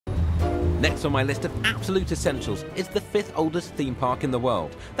Next on my list of absolute essentials is the 5th oldest theme park in the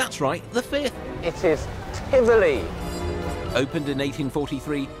world. That's right, the 5th. It is Tivoli. Opened in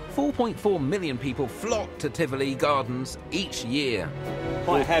 1843, 4.4 million people flock to Tivoli Gardens each year.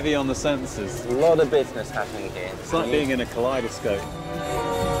 Quite heavy on the senses. A lot of business happening here. It's like being in a kaleidoscope.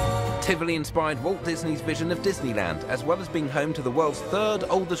 Tivoli inspired Walt Disney's vision of Disneyland, as well as being home to the world's 3rd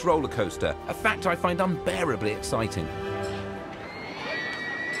oldest roller coaster, a fact I find unbearably exciting.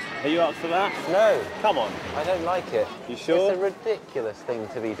 Are you up for that? No. Come on. I don't like it. You sure? It's a ridiculous thing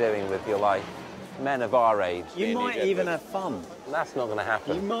to be doing with your life. Men of our age. You might even have fun. That's not going to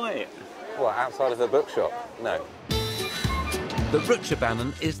happen. You might. What, outside of a bookshop? No. The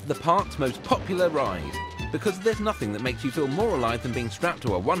Rutschbanen is the park's most popular ride, because there's nothing that makes you feel more alive than being strapped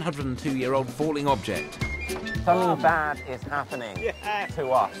to a 102-year-old falling object. Something bad is happening to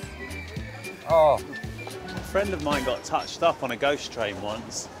us. Oh. A friend of mine got touched up on a ghost train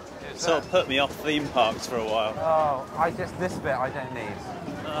once. It sort of put me off theme parks for a while. Oh, this bit I don't need.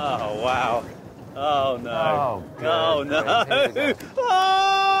 Oh, wow. Oh, no. Oh, good. Oh, no. Okay.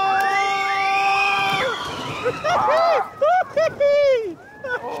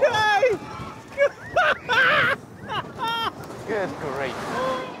 Good grief.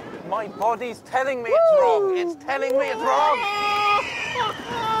 My body's telling me it's wrong. It's telling me it's wrong.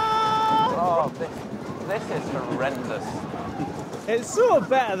 Oh, this is horrendous. It's sort of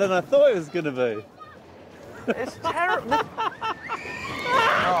better than I thought it was going to be. It's terrible.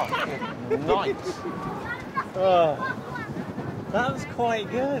 Oh, good night. Oh, that was quite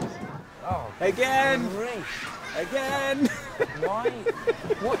good. Oh, again. Grief. Again. Why?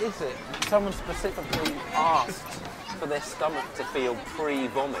 What is it? Someone specifically asked for their stomach to feel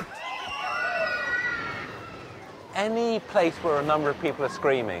pre-vomit. Any place where a number of people are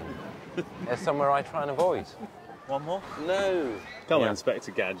screaming is somewhere I try and avoid. One more? No. Come on,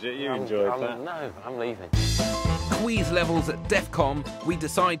 Inspector Gadget, you enjoyed that. No, I'm leaving. Squeeze levels at DEFCON, we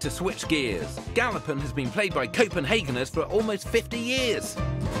decide to switch gears. Gallopin has been played by Copenhageners for almost 50 years. You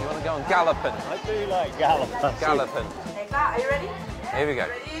want to go on Gallopin? I do like Gallopin. Gallopin. Are you ready? Here we go.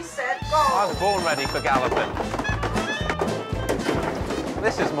 Ready, set, go! I was born ready for Gallopin.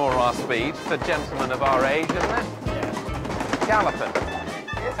 This is more our speed for gentlemen of our age, isn't it? Yeah. Gallopin.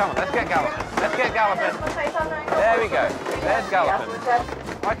 Come on, let's get Gallopin. Let's get Gallopin. There we go. There's Gallopin.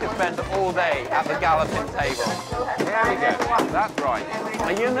 I could spend all day at the Gallopin table. There we go. That's right.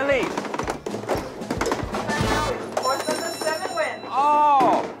 Are you in the lead?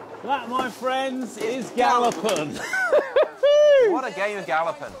 Oh! That, my friends, is Gallopin. What a game of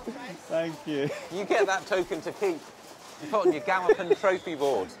Gallopin. Thank you. You get that token to keep. You put on your Gallopin trophy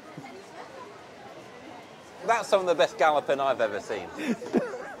board. That's some of the best Gallopin I've ever seen.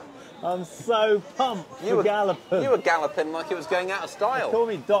 I'm so pumped for Gallopin. You were Gallopin like it was going out of style. Call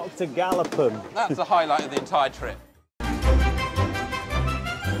me Dr. Gallopin. That's the highlight of the entire trip.